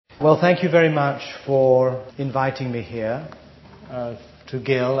Well, thank you very much for inviting me here, to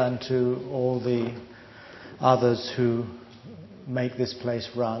Gil and to all the others who make this place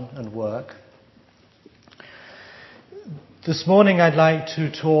run and work. This morning I'd like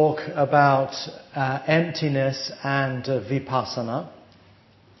to talk about emptiness and vipassana.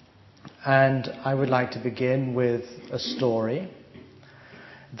 And I would like to begin with a story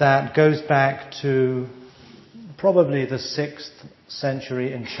that goes back to probably the 6th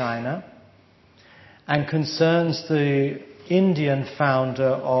century in China and concerns the Indian founder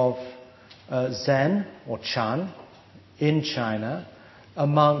of Zen, or Chan, in China, a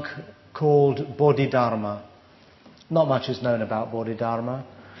monk called Bodhidharma. Not much is known about Bodhidharma,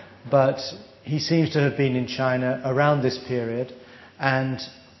 but he seems to have been in China around this period, and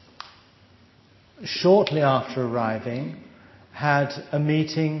shortly after arriving had a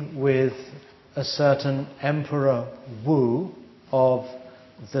meeting with a certain Emperor Wu of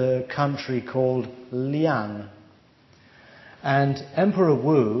the country called Liang. And Emperor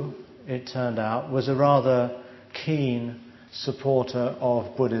Wu, it turned out, was a rather keen supporter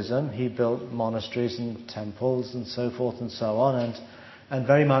of Buddhism. He built monasteries and temples and so forth and so on, and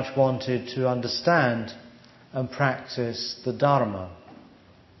very much wanted to understand and practice the Dharma.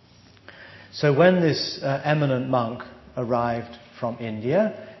 So when this eminent monk arrived from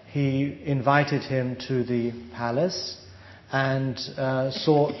India, he invited him to the palace and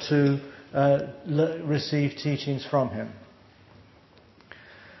sought to receive teachings from him.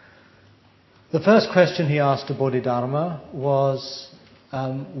 The first question he asked to Bodhidharma was,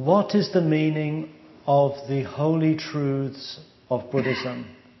 what is the meaning of the holy truths of Buddhism?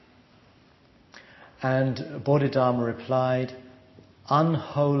 And Bodhidharma replied,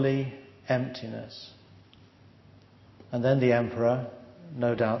 unholy emptiness. And then the emperor,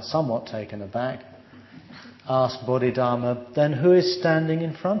 no doubt somewhat taken aback, asked Bodhidharma, then who is standing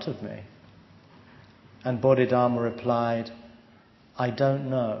in front of me? And Bodhidharma replied, I don't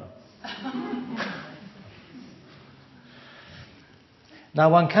know.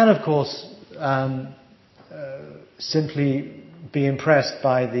 Now one can, of course, simply be impressed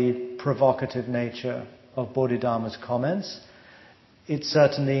by the provocative nature of Bodhidharma's comments. It's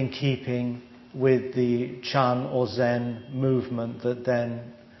certainly in keeping with the Chan or Zen movement that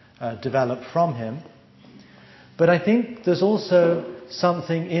then developed from him. But I think there's also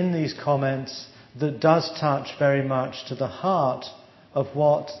something in these comments that does touch very much to the heart of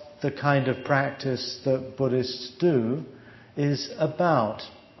what the kind of practice that Buddhists do is about.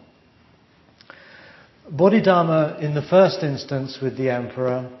 Bodhidharma, in the first instance with the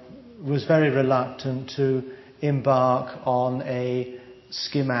emperor, was very reluctant to embark on a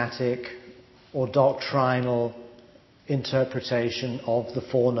schematic or doctrinal interpretation of the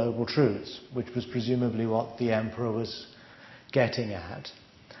Four Noble Truths, which was presumably what the emperor was getting at.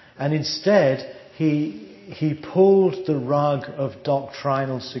 And instead, he pulled the rug of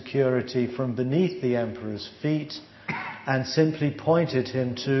doctrinal security from beneath the emperor's feet and simply pointed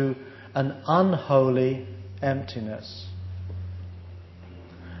him to an unholy emptiness.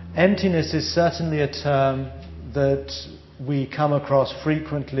 Emptiness is certainly a term that we come across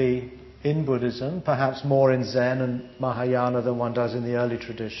frequently in Buddhism, perhaps more in Zen and Mahayana than one does in the early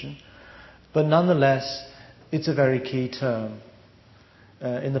tradition. But nonetheless, it's a very key term.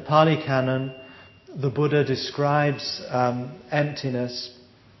 In the Pali Canon, the Buddha describes emptiness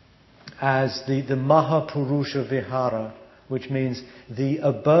as the Mahapurusha Vihara, which means the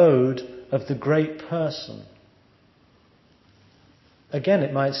abode of the great person. Again,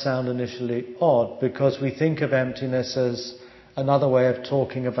 it might sound initially odd because we think of emptiness as another way of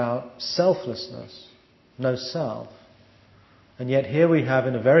talking about selflessness, no self. And yet here we have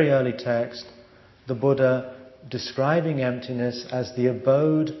in a very early text the Buddha describing emptiness as the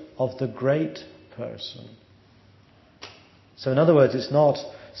abode of the great person. So in other words, it's not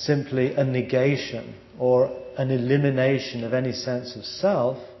simply a negation or an elimination of any sense of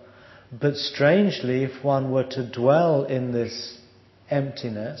self, but strangely, if one were to dwell in this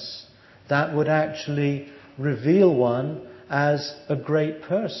emptiness, that would actually reveal one as a great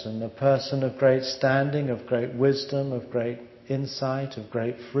person, a person of great standing, of great wisdom, of great insight, of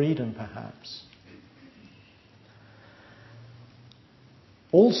great freedom perhaps.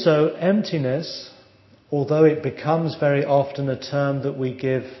 Also, emptiness, although it becomes very often a term that we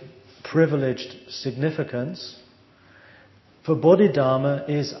give privileged significance, for Bodhidharma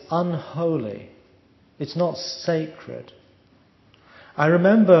is unholy. It's not sacred. I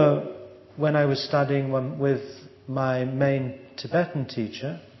remember when I was studying with my main Tibetan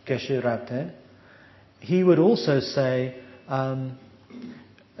teacher, Geshe Rabten, he would also say,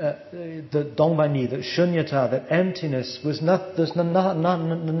 that Dongbani, that shunyata, that emptiness, there's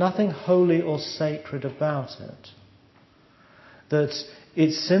nothing holy or sacred about it. That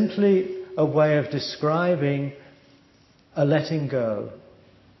it's simply a way of describing a letting go,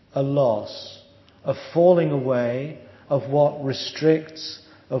 a loss, a falling away of what restricts,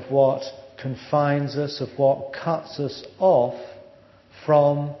 of what confines us, of what cuts us off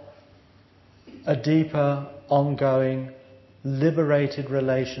from a deeper, ongoing, liberated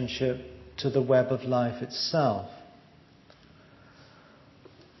relationship to the web of life itself.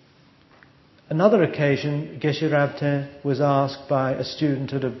 Another occasion, Geshe Rabte was asked by a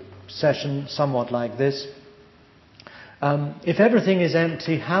student at a session somewhat like this, if everything is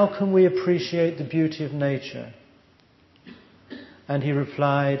empty, how can we appreciate the beauty of nature? And he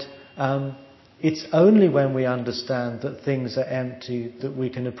replied, it's only when we understand that things are empty that we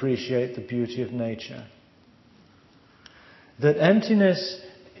can appreciate the beauty of nature. That emptiness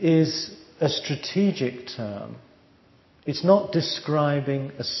is a strategic term. It's not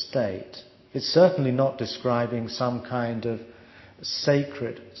describing a state. It's certainly not describing some kind of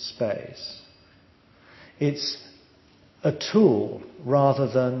sacred space. It's a tool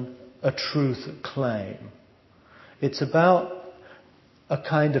rather than a truth claim. It's about a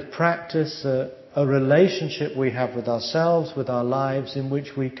kind of practice, a relationship we have with ourselves, with our lives, in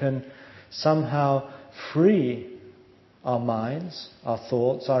which we can somehow free our minds, our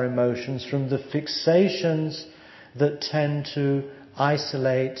thoughts, our emotions from the fixations that tend to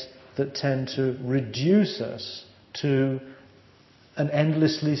isolate, that tend to reduce us to an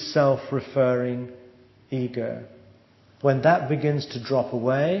endlessly self-referring ego. When that begins to drop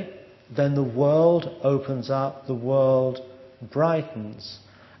away, then the world opens up, the world brightens,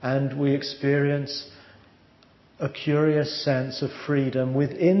 and we experience a curious sense of freedom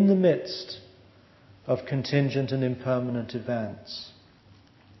within the midst of contingent and impermanent events.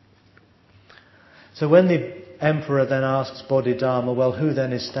 So when the emperor then asks Bodhidharma, well, who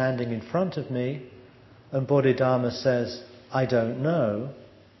then is standing in front of me? And Bodhidharma says, I don't know.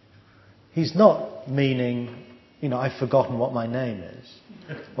 He's not meaning, I've forgotten what my name is,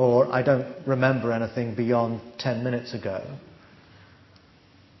 or I don't remember anything beyond 10 minutes ago.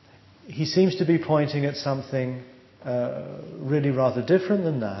 He seems to be pointing at something really rather different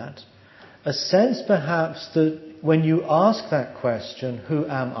than that. A sense perhaps that when you ask that question, who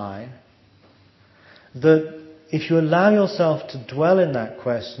am I? That if you allow yourself to dwell in that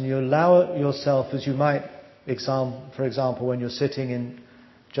question, you allow yourself, as you might, for example, when you're sitting in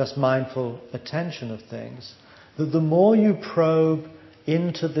just mindful attention of things, that the more you probe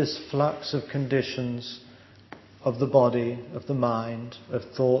into this flux of conditions of the body, of the mind, of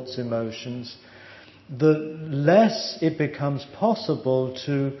thoughts, emotions, the less it becomes possible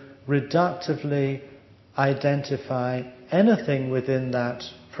to reductively identify anything within that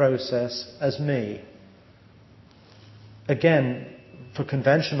process as me. Again, for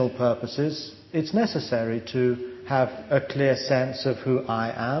conventional purposes, it's necessary to have a clear sense of who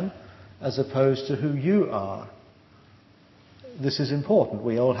I am as opposed to who you are. This is important.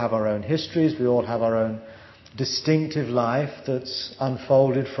 We all have our own histories, we all have our own distinctive life that's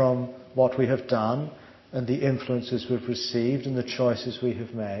unfolded from what we have done and the influences we've received and the choices we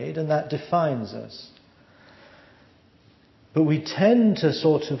have made, and that defines us. But we tend to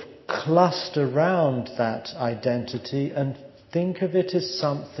sort of cluster around that identity and think of it as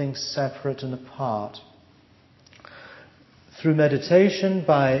something separate and apart. Through meditation,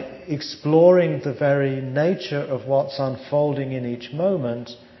 by exploring the very nature of what's unfolding in each moment,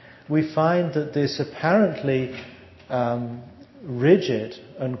 we find that this apparently rigid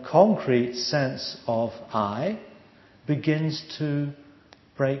and concrete sense of I begins to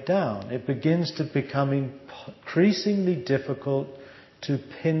break down. It begins to become increasingly difficult to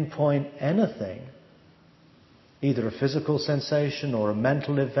pinpoint anything, either a physical sensation or a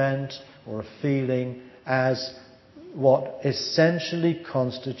mental event or a feeling, as what essentially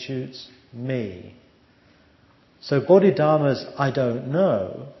constitutes me. So Bodhidharma's I don't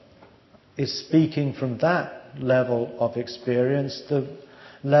know is speaking from that level of experience, the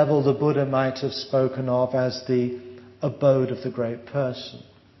level the Buddha might have spoken of as the abode of the great person.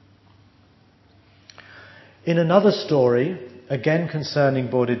 In another story, again concerning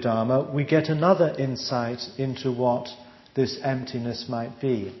Bodhidharma, we get another insight into what this emptiness might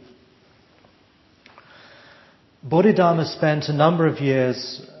be. Bodhidharma spent a number of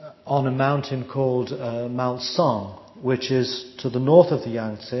years on a mountain called Mount Song, which is to the north of the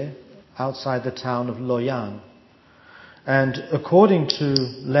Yangtze, outside the town of Luoyang. And according to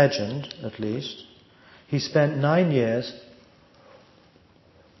legend, at least, he spent 9 years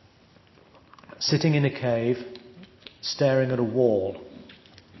sitting in a cave, staring at a wall.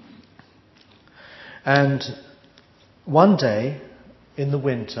 And one day, in the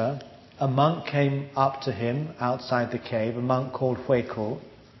winter, a monk came up to him outside the cave, a monk called Huiko,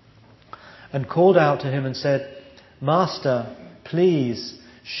 and called out to him and said, "Master, please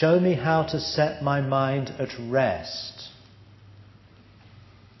show me how to set my mind at rest."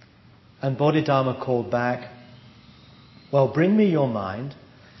 And Bodhidharma called back, "Well, bring me your mind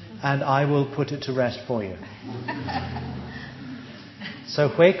and I will put it to rest for you." So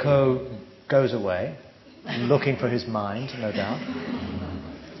Huiko goes away, looking for his mind, no doubt.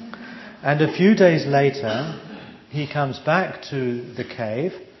 And a few days later, he comes back to the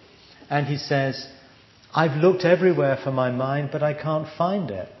cave and he says, "I've looked everywhere for my mind, but I can't find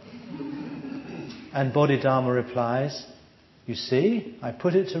it." And Bodhidharma replies, "You see, I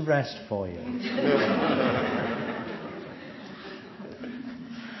put it to rest for you."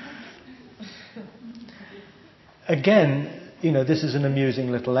 Again, this is an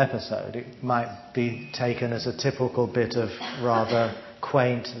amusing little episode. It might be taken as a typical bit of rather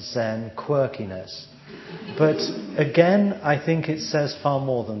quaint Zen quirkiness. But again, I think it says far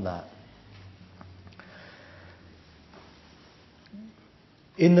more than that.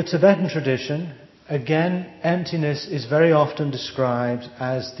 In the Tibetan tradition, again, emptiness is very often described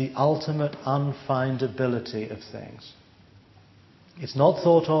as the ultimate unfindability of things. It's not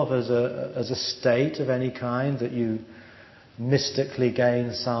thought of as a state of any kind that you mystically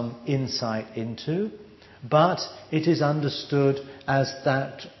gain some insight into, but it is understood as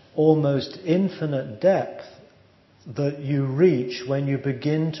that almost infinite depth that you reach when you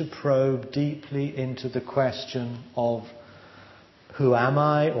begin to probe deeply into the question of who am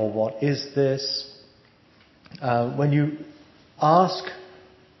I, or what is this? When you ask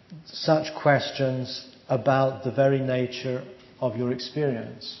such questions about the very nature of your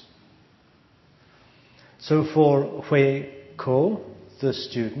experience. So for Huiko, the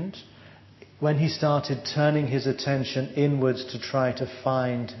student, when he started turning his attention inwards to try to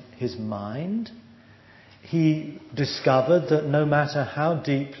find his mind, he discovered that no matter how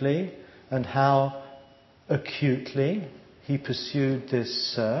deeply and how acutely he pursued this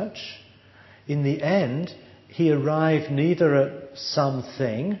search, in the end he arrived neither at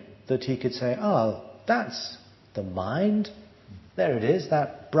something that he could say, "Oh, that's the mind. There it is,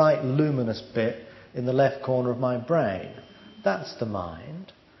 that bright luminous bit in the left corner of my brain. That's the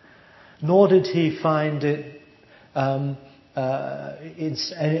mind." Nor did he find it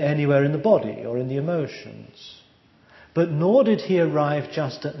anywhere in the body or in the emotions. But nor did he arrive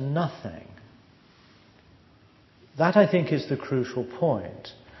just at nothing. That, I think, is the crucial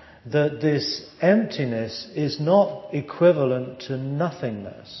point. That this emptiness is not equivalent to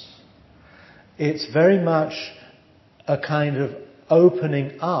nothingness. It's very much a kind of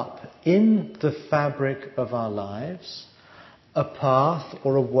opening up in the fabric of our lives a path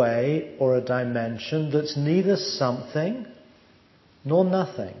or a way or a dimension that's neither something nor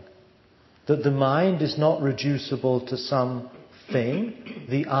nothing. That the mind is not reducible to some thing,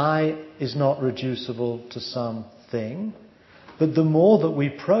 the I is not reducible to some thing, but the more that we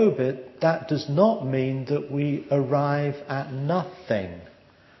probe it, that does not mean that we arrive at nothing.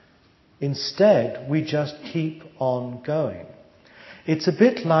 Instead, we just keep on going. It's a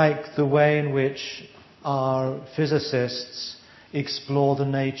bit like the way in which our physicists explore the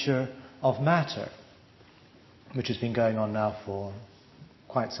nature of matter, which has been going on now for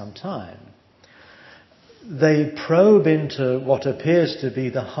quite some time. They probe into what appears to be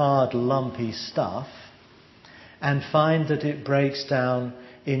the hard, lumpy stuff and find that it breaks down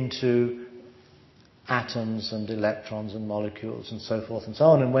into atoms and electrons and molecules and so forth and so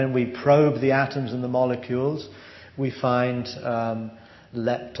on. And when we probe the atoms and the molecules, we find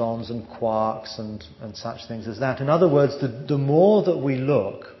leptons and quarks and such things as that. In other words, the more that we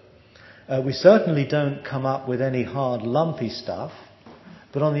look, we certainly don't come up with any hard, lumpy stuff,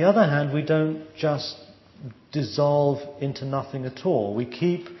 but on the other hand, we don't just dissolve into nothing at all. We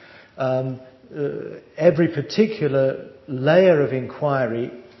keep every particular layer of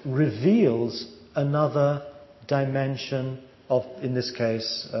inquiry reveals another dimension of, in this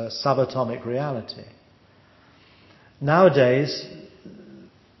case, subatomic reality. Nowadays,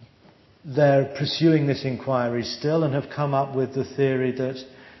 they're pursuing this inquiry still and have come up with the theory that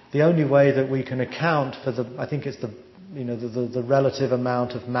the only way that we can account for the relative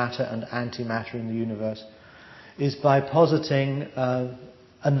amount of matter and antimatter in the universe is by positing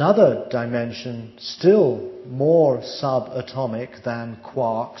another dimension, still more subatomic than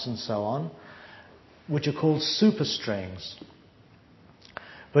quarks and so on, which are called superstrings.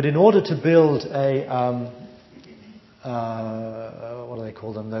 But in order to build a what do they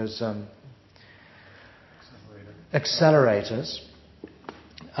call them? Those accelerators.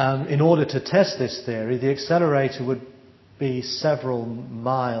 in order to test this theory, the accelerator would be several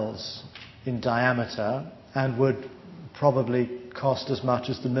miles in diameter and would probably cost as much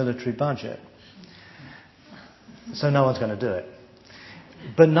as the military budget. So no one's going to do it.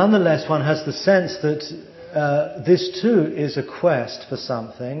 But nonetheless, one has the sense that this too is a quest for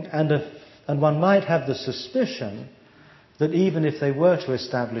something, and one might have the suspicion that even if they were to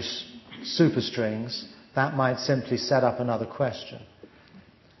establish superstrings, that might simply set up another question.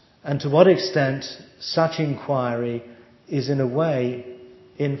 And to what extent such inquiry is in a way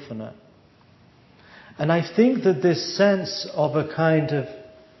infinite. And I think that this sense of a kind of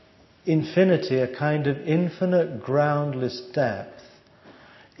infinity, a kind of infinite groundless depth,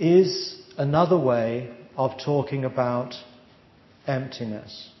 is another way of talking about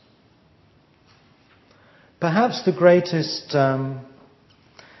emptiness. Perhaps the greatest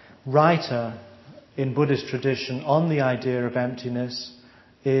writer in Buddhist tradition on the idea of emptiness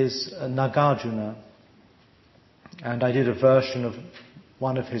is Nagarjuna. And I did a version of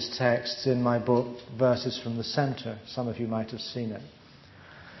one of his texts in my book, Verses from the Center. Some of you might have seen it.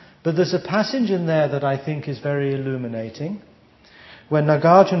 But there's a passage in there that I think is very illuminating, when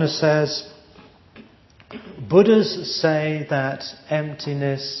Nagarjuna says, Buddhas say that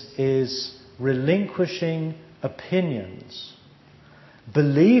emptiness is relinquishing opinions.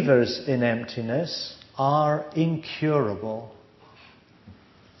 Believers in emptiness are incurable.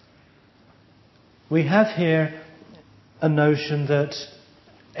 We have here a notion that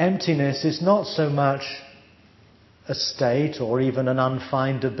emptiness is not so much a state or even an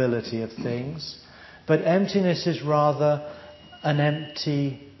unfindability of things, but emptiness is rather an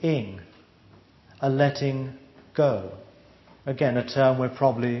emptying, a letting go. Again, a term we're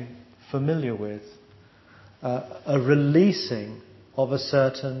probably familiar with. A releasing of a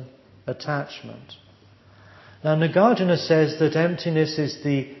certain attachment. Now, Nagarjuna says that emptiness is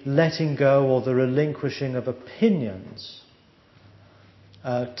the letting go or the relinquishing of opinions.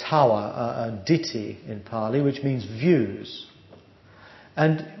 Tawa, ditti in Pali, which means views.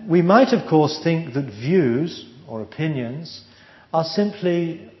 And we might, of course, think that views or opinions are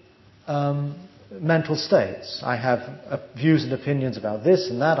simply mental states. I have views and opinions about this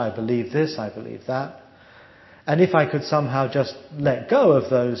and that, I believe this, I believe that. And if I could somehow just let go of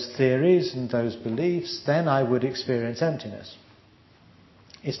those theories and those beliefs, then I would experience emptiness.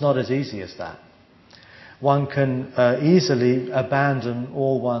 It's not as easy as that. One can easily abandon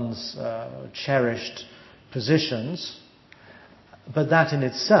all one's cherished positions, but that in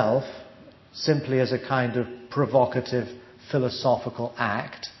itself, simply as a kind of provocative philosophical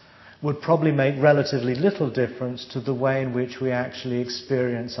act, would probably make relatively little difference to the way in which we actually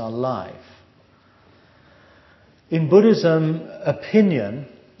experience our life. In Buddhism, opinion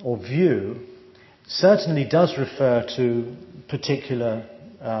or view certainly does refer to particular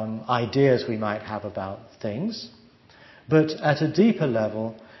ideas we might have about things, but at a deeper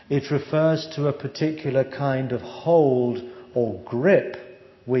level it refers to a particular kind of hold or grip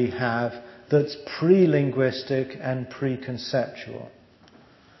we have that's pre-linguistic and pre-conceptual.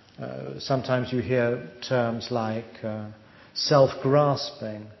 Sometimes you hear terms like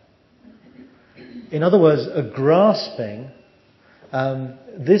self-grasping. In other words, a grasping,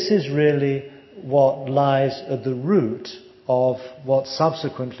 this is really what lies at the root of what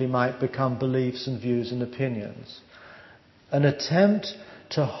subsequently might become beliefs and views and opinions. An attempt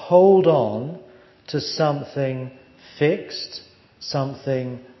to hold on to something fixed,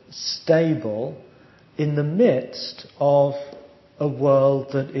 something stable, in the midst of a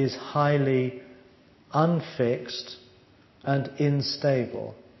world that is highly unfixed and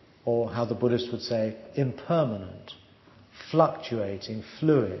unstable, or how the Buddhists would say, impermanent, fluctuating,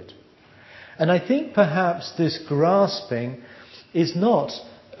 fluid. And I think perhaps this grasping is not,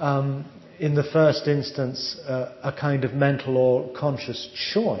 in the first instance, a kind of mental or conscious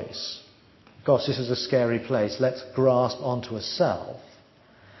choice. Gosh, this is a scary place, let's grasp onto a self.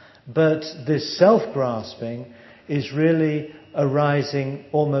 But this self-grasping is really arising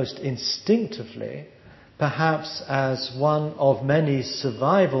almost instinctively, perhaps as one of many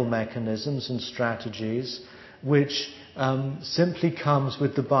survival mechanisms and strategies which simply comes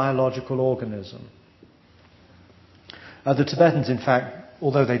with the biological organism. The Tibetans, in fact,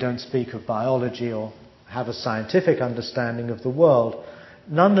 although they don't speak of biology or have a scientific understanding of the world,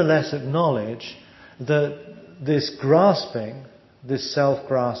 nonetheless acknowledge that this grasping, this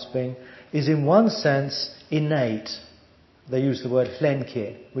self-grasping, is in one sense innate. They use the word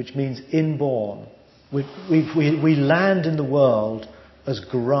hlenke, which means inborn. We land in the world as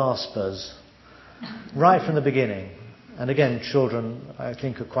graspers, right from the beginning. And again, children, I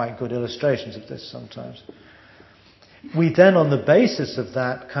think, are quite good illustrations of this sometimes. We then, on the basis of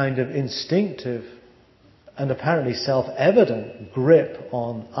that kind of instinctive and apparently self-evident grip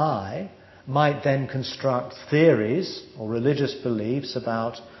on I, might then construct theories or religious beliefs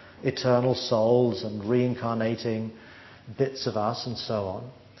about eternal souls and reincarnating bits of us and so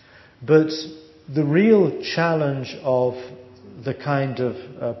on. But the real challenge of the kind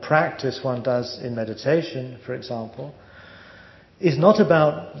of practice one does in meditation, for example, is not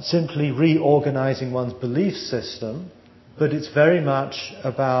about simply reorganizing one's belief system, but it's very much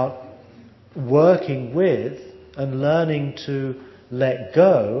about working with and learning to let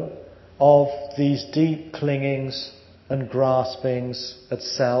go of these deep clingings and graspings at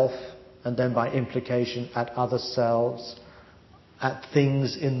self, and then by implication at other selves, at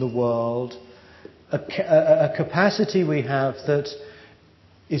things in the world. A capacity we have that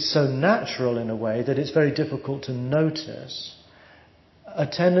is so natural in a way that it's very difficult to notice. A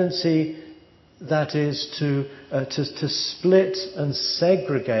tendency that is to split and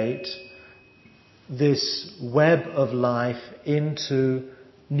segregate this web of life into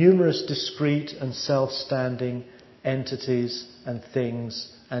numerous discrete and self-standing entities and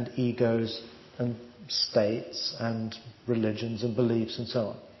things and egos and states and religions and beliefs and so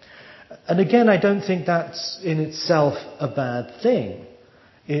on. And again, I don't think that's in itself a bad thing.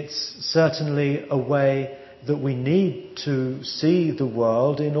 It's certainly a way that we need to see the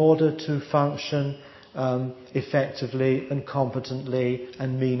world in order to function effectively and competently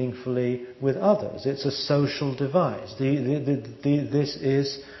and meaningfully with others. It's a social device. This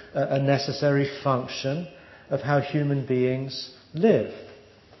is a necessary function of how human beings live.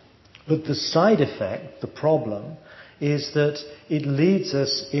 But the side effect, the problem, is that it leads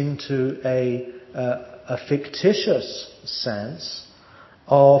us into a fictitious sense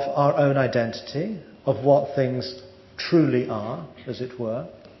of our own identity, of what things truly are, as it were.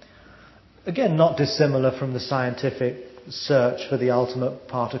 Again, not dissimilar from the scientific search for the ultimate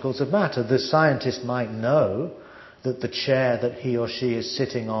particles of matter. The scientist might know that the chair that he or she is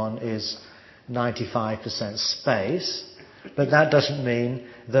sitting on is 95% space, but that doesn't mean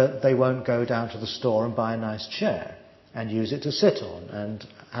that they won't go down to the store and buy a nice chair and use it to sit on and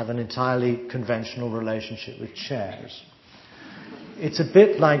have an entirely conventional relationship with chairs. It's a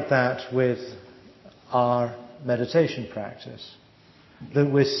bit like that with our meditation practice, that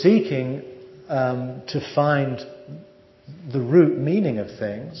we're seeking to find the root meaning of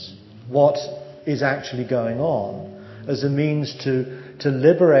things, what is actually going on, as a means to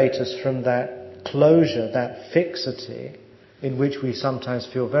liberate us from that closure, that fixity, in which we sometimes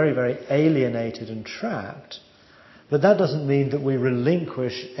feel very, very alienated and trapped. But that doesn't mean that we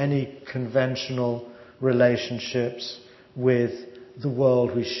relinquish any conventional relationships with the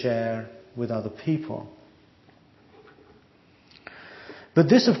world we share with other people. But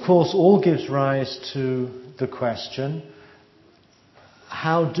this, of course, all gives rise to the question,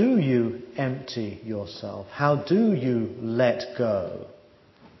 how do you empty yourself? How do you let go?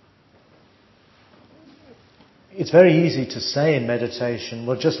 It's very easy to say in meditation,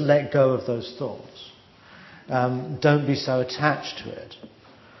 well, just let go of those thoughts. Don't be so attached to it.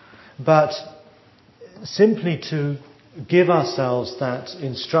 But simply to give ourselves that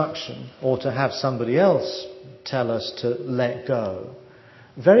instruction, or to have somebody else tell us to let go,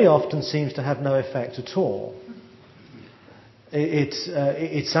 very often seems to have no effect at all.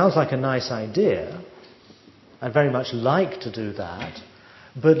 It sounds like a nice idea. I'd very much like to do that.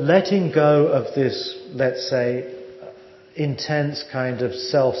 But letting go of this, let's say, intense kind of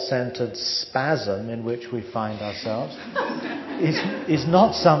self-centered spasm in which we find ourselves is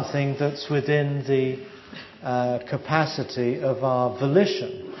not something that's within the capacity of our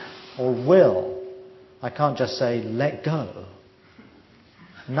volition or will. I can't just say, let go.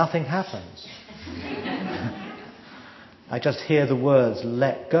 Nothing happens. I just hear the words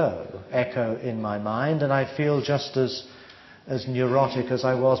let go echo in my mind, and I feel just as neurotic as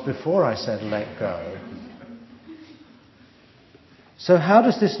I was before I said let go. So how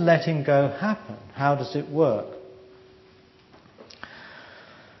does this letting go happen? How does it work?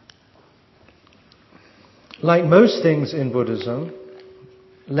 Like most things in Buddhism,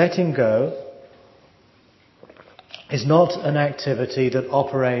 letting go is not an activity that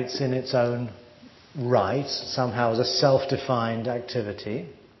operates in its own right, somehow as a self-defined activity,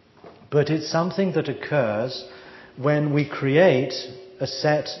 but it's something that occurs when we create a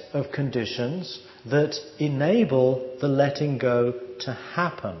set of conditions that enable the letting go to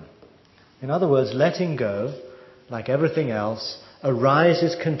happen. In other words, letting go, like everything else,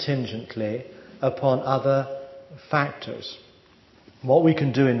 arises contingently upon other factors. What we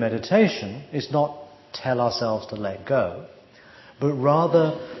can do in meditation is not tell ourselves to let go, but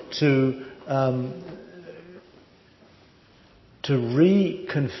rather to to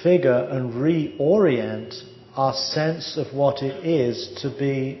reconfigure and reorient our sense of what it is to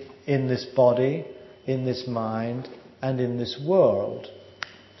be in this body, in this mind, and in this world.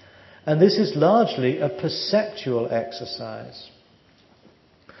 And this is largely a perceptual exercise.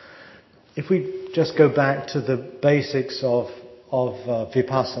 If we just go back to the basics of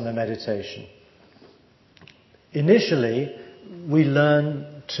vipassana meditation. Initially, we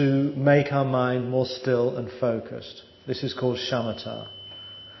learn to make our mind more still and focused. This is called shamatha.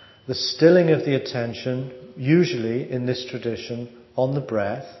 The stilling of the attention, usually in this tradition, on the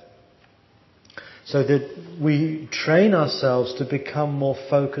breath, so that we train ourselves to become more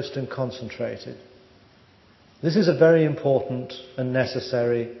focused and concentrated. This is a very important and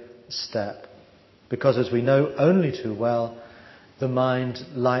necessary step, because as we know only too well, the mind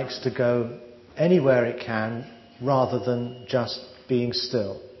likes to go anywhere it can rather than just being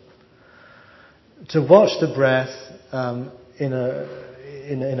still. To watch the breath in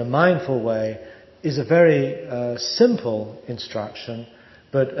a mindful way is a very simple instruction,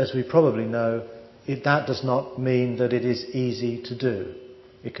 but as we probably know, that does not mean that it is easy to do.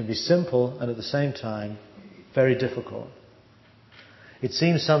 It can be simple and at the same time very difficult. It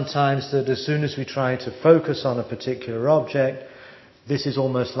seems sometimes that as soon as we try to focus on a particular object, this is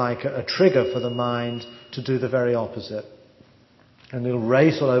almost like a trigger for the mind to do the very opposite. And it'll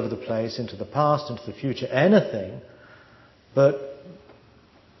race all over the place, into the past, into the future, anything but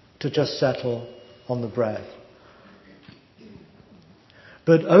to just settle on the breath.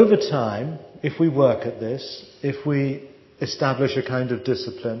 But over time, if we work at this, if we establish a kind of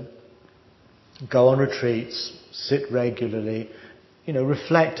discipline, go on retreats, sit regularly,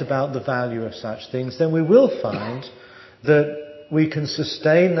 reflect about the value of such things, then we will find that we can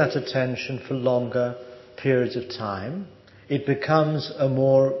sustain that attention for longer periods of time. It becomes a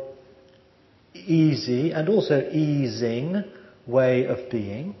more easy and also easing way of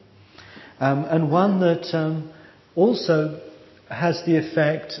being, and one that also has the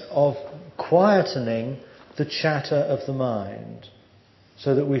effect of quietening the chatter of the mind,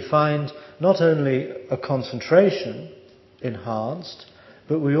 so that we find not only a concentration enhanced,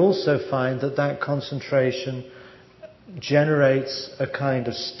 but we also find that concentration generates a kind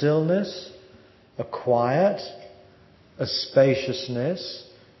of stillness, a quiet, a spaciousness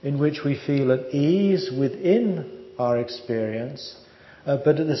in which we feel at ease within our experience,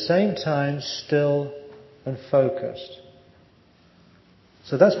 but at the same time still and focused.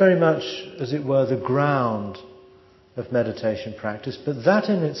 So that's very much, as it were, the ground of meditation practice, but that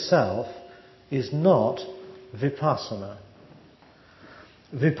in itself is not vipassana.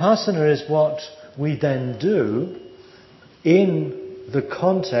 Vipassana is what we then do in the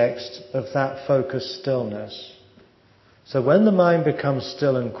context of that focused stillness. So when the mind becomes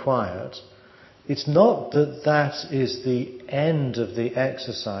still and quiet, it's not that is the end of the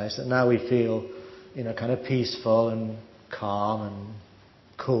exercise, that now we feel, kind of peaceful and calm and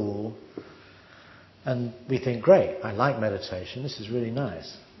cool. And we think, great, I like meditation, this is really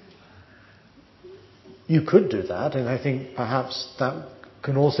nice. You could do that, and I think perhaps that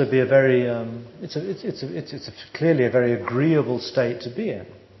can also be a very, it's clearly a very agreeable state to be in.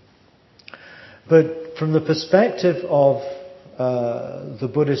 But from the perspective of the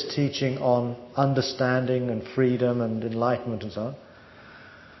Buddhist teaching on understanding and freedom and enlightenment and so on,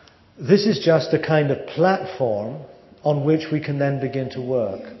 this is just a kind of platform on which we can then begin to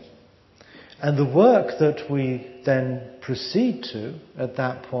work. And the work that we then proceed to at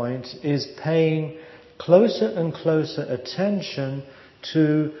that point is paying closer and closer attention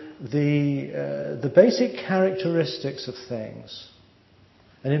to the basic characteristics of things.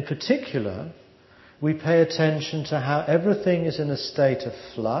 And in particular, we pay attention to how everything is in a state of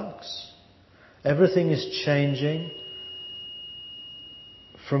flux, everything is changing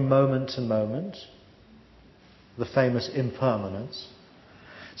from moment to moment, the famous impermanence.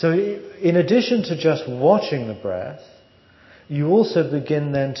 So in addition to just watching the breath, you also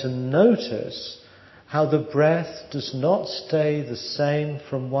begin then to notice how the breath does not stay the same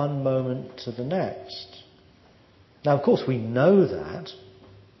from one moment to the next. Now, of course, we know that.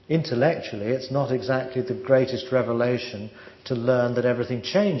 Intellectually, it's not exactly the greatest revelation to learn that everything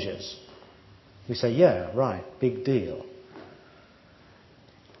changes. We say, yeah, right, big deal.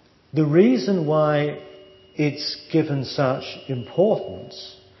 The reason why it's given such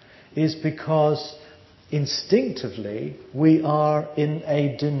importance is because instinctively we are in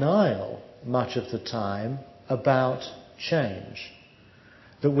a denial much of the time about change.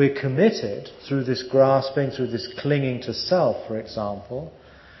 That we're committed through this grasping, through this clinging to self, for example,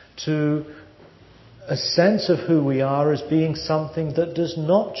 to a sense of who we are as being something that does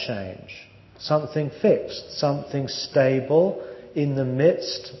not change, something fixed, something stable, in the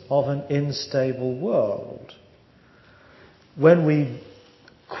midst of an unstable world. When we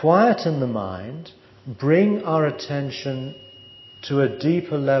quieten the mind, bring our attention to a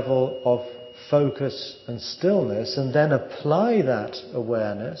deeper level of focus and stillness, and then apply that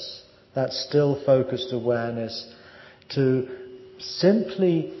awareness, that still focused awareness, to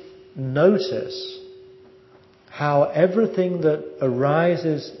simply notice how everything that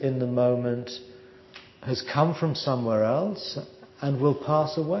arises in the moment has come from somewhere else and will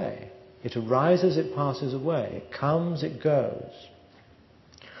pass away. It arises, it passes away. It comes, it goes.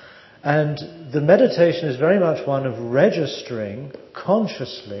 And the meditation is very much one of registering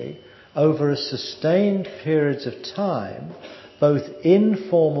consciously over a sustained periods of time, both in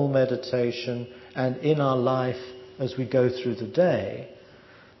formal meditation and in our life as we go through the day,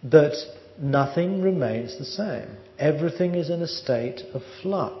 that nothing remains the same. Everything is in a state of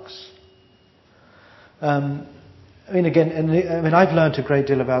flux. I've learned a great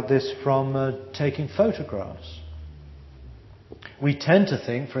deal about this from taking photographs. We tend to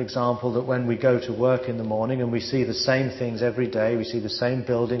think, for example, that when we go to work in the morning and we see the same things every day, we see the same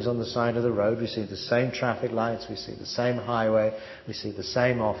buildings on the side of the road, we see the same traffic lights, we see the same highway, we see the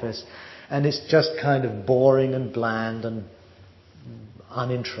same office, and it's just kind of boring and bland and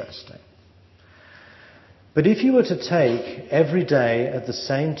uninteresting. But if you were to take every day at the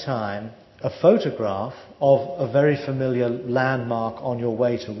same time a photograph of a very familiar landmark on your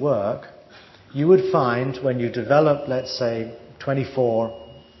way to work, you would find when you develop, let's say, 24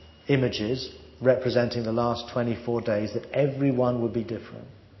 images representing the last 24 days, that every one would be different.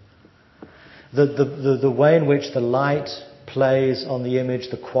 The way in which the light plays on the image,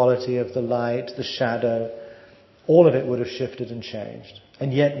 the quality of the light, the shadow, all of it would have shifted and changed.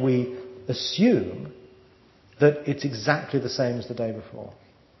 And yet we assume that it's exactly the same as the day before.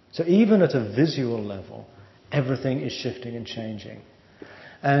 So even at a visual level, everything is shifting and changing.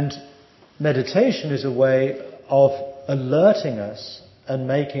 And meditation is a way of alerting us and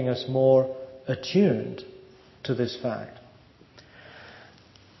making us more attuned to this fact.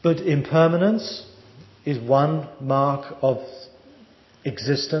 But impermanence is one mark of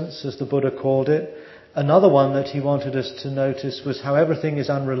existence, as the Buddha called it. Another one that he wanted us to notice was how everything is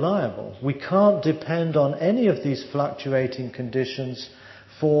unreliable. We can't depend on any of these fluctuating conditions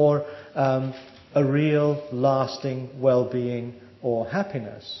for a real, lasting well-being or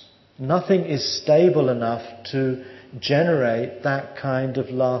happiness. Nothing is stable enough to generate that kind of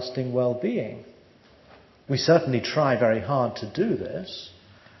lasting well-being. We certainly try very hard to do this.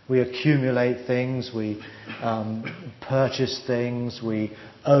 We accumulate things, we purchase things, we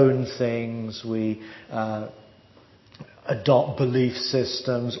own things, we adopt belief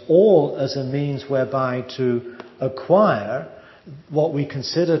systems, all as a means whereby to acquire what we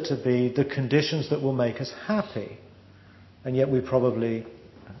consider to be the conditions that will make us happy. And yet we probably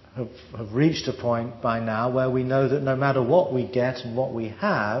have reached a point by now where we know that no matter what we get and what we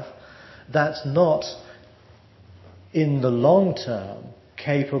have, that's not in the long term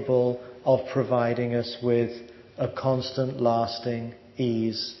capable of providing us with a constant, lasting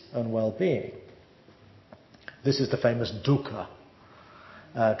ease and well-being. This is the famous dukkha,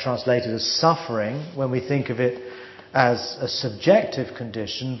 translated as suffering when we think of it as a subjective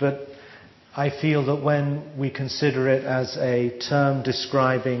condition, but I feel that when we consider it as a term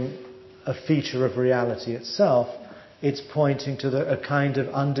describing a feature of reality itself, it's pointing to a kind of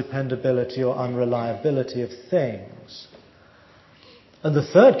undependability or unreliability of things. And the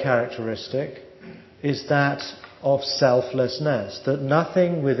third characteristic is that of selflessness, that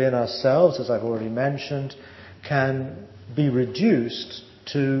nothing within ourselves, as I've already mentioned, can be reduced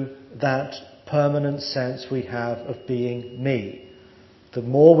to that permanent sense we have of being me. The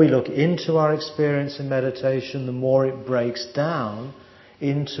more we look into our experience in meditation, the more it breaks down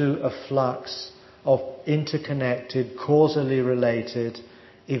into a flux of interconnected, causally related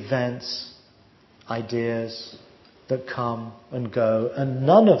events, ideas that come and go, and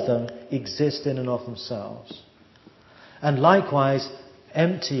none of them exist in and of themselves. And likewise,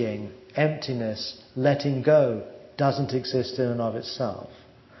 emptiness, letting go, doesn't exist in and of itself.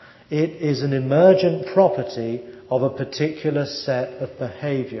 It is an emergent property of a particular set of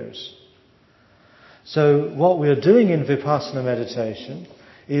behaviors. So what we are doing in Vipassana meditation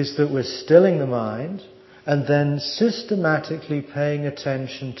is that we're stilling the mind and then systematically paying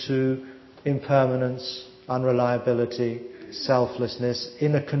attention to impermanence, unreliability, selflessness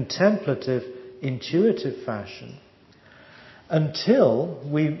in a contemplative, intuitive fashion, until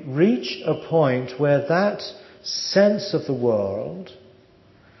we reach a point where that sense of the world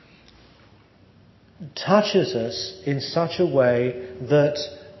touches us in such a way that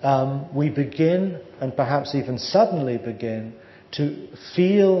we begin, and perhaps even suddenly begin, to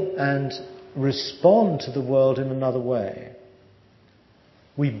feel and respond to the world in another way.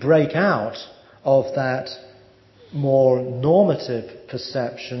 We break out of that more normative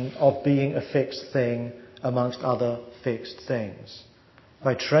perception of being a fixed thing amongst other fixed things.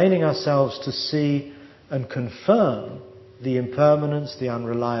 By training ourselves to see and confirm the impermanence, the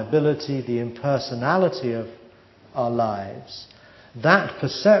unreliability, the impersonality of our lives, that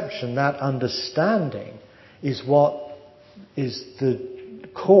perception, that understanding is what is the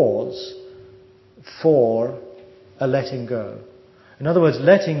cause for a letting go. In other words,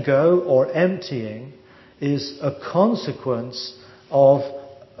 letting go or emptying is a consequence of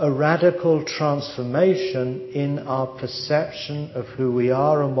a radical transformation in our perception of who we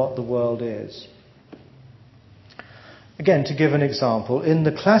are and what the world is. Again, to give an example, in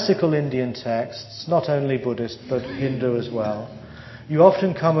the classical Indian texts, not only Buddhist but Hindu as well, you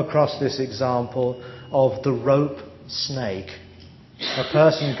often come across this example of the rope snake. A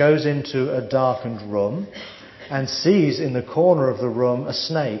person goes into a darkened room and sees in the corner of the room a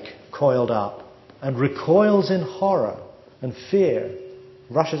snake coiled up and recoils in horror and fear,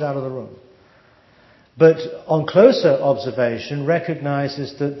 rushes out of the room. But on closer observation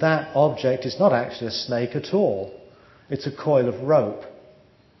recognizes that that object is not actually a snake at all. It's a coil of rope.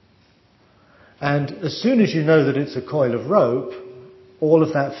 And as soon as you know that it's a coil of rope, all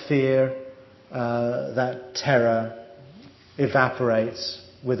of that fear, that terror evaporates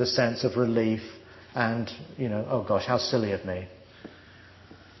with a sense of relief and, oh gosh, how silly of me.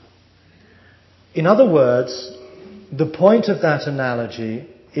 In other words, the point of that analogy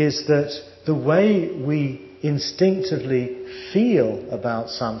is that the way we instinctively feel about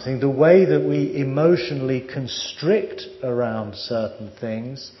something, the way that we emotionally constrict around certain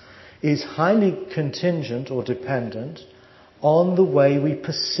things, is highly contingent or dependent on the way we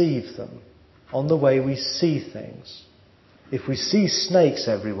perceive them, on the way we see things. If we see snakes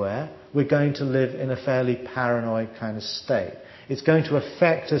everywhere, we're going to live in a fairly paranoid kind of state. It's going to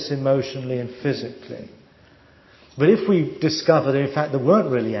affect us emotionally and physically. But if we discover that in fact there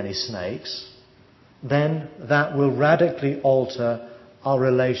weren't really any snakes, then that will radically alter our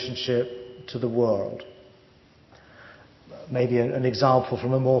relationship to the world. Maybe an example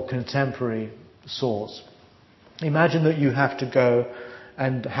from a more contemporary source. Imagine that you have to go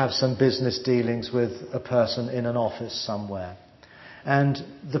and have some business dealings with a person in an office somewhere. And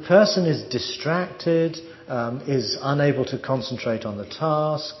the person is distracted, is unable to concentrate on the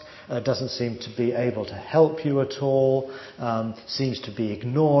task, doesn't seem to be able to help you at all, seems to be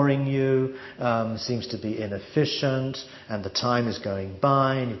ignoring you, seems to be inefficient, and the time is going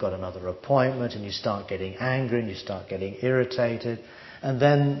by and you've got another appointment and you start getting angry and you start getting irritated. And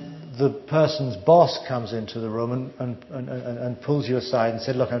then the person's boss comes into the room and pulls you aside and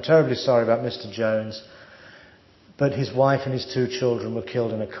said, look, I'm terribly sorry about Mr. Jones, but his wife and his 2 children were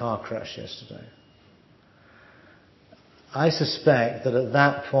killed in a car crash yesterday. I suspect that at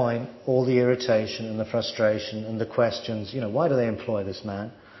that point, all the irritation and the frustration and the questions, why do they employ this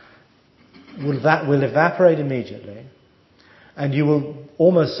man, will evaporate immediately. And you will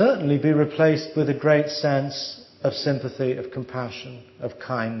almost certainly be replaced with a great sense of sympathy, of compassion, of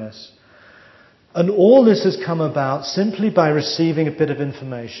kindness. And all this has come about simply by receiving a bit of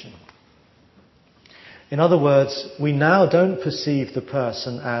information. In other words, we now don't perceive the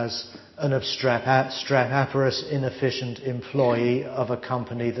person as an obstreperous, inefficient employee of a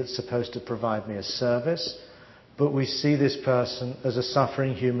company that's supposed to provide me a service, but we see this person as a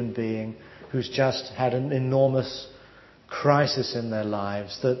suffering human being who's just had an enormous crisis in their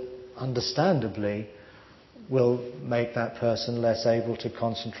lives that, understandably, will make that person less able to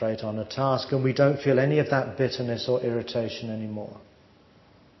concentrate on a task, and we don't feel any of that bitterness or irritation anymore.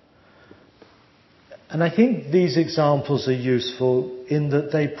 And I think these examples are useful in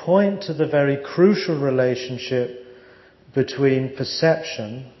that they point to the very crucial relationship between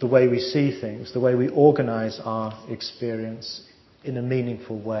perception, the way we see things, the way we organize our experience in a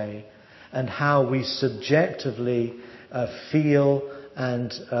meaningful way, and how we subjectively feel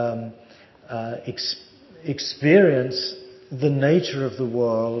and experience the nature of the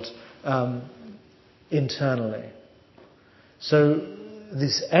world internally. So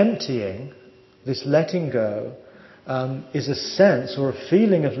this emptying, this letting go, is a sense or a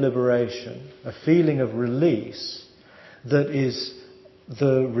feeling of liberation, a feeling of release that is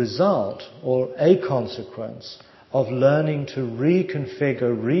the result or a consequence of learning to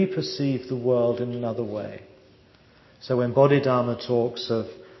reconfigure, reperceive the world in another way. So when Bodhidharma talks of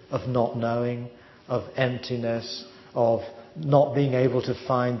not knowing, of emptiness, of not being able to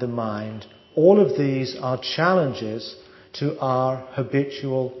find the mind, all of these are challenges to our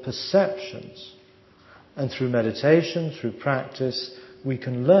habitual perceptions. And through meditation, through practice, we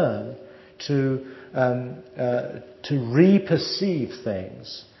can learn to re-perceive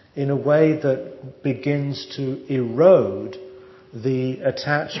things in a way that begins to erode the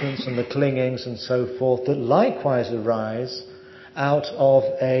attachments and the clingings and so forth that likewise arise out of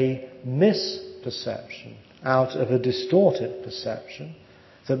a misperception, out of a distorted perception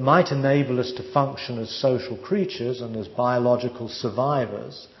that might enable us to function as social creatures and as biological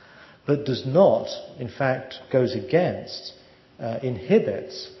survivors, but does not, in fact, goes against,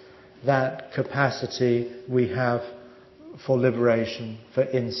 inhibits that capacity we have for liberation, for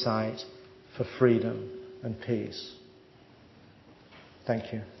insight, for freedom and peace.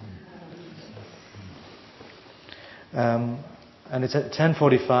 Thank you. And it's at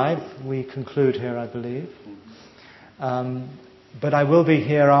 10:45. We conclude here, I believe. But I will be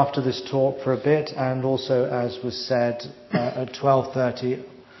here after this talk for a bit, and also, as was said, at 12:30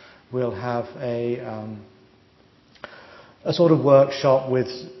 we'll have a sort of workshop with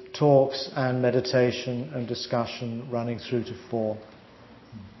talks and meditation and discussion running through to 4.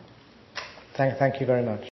 Thank you very much.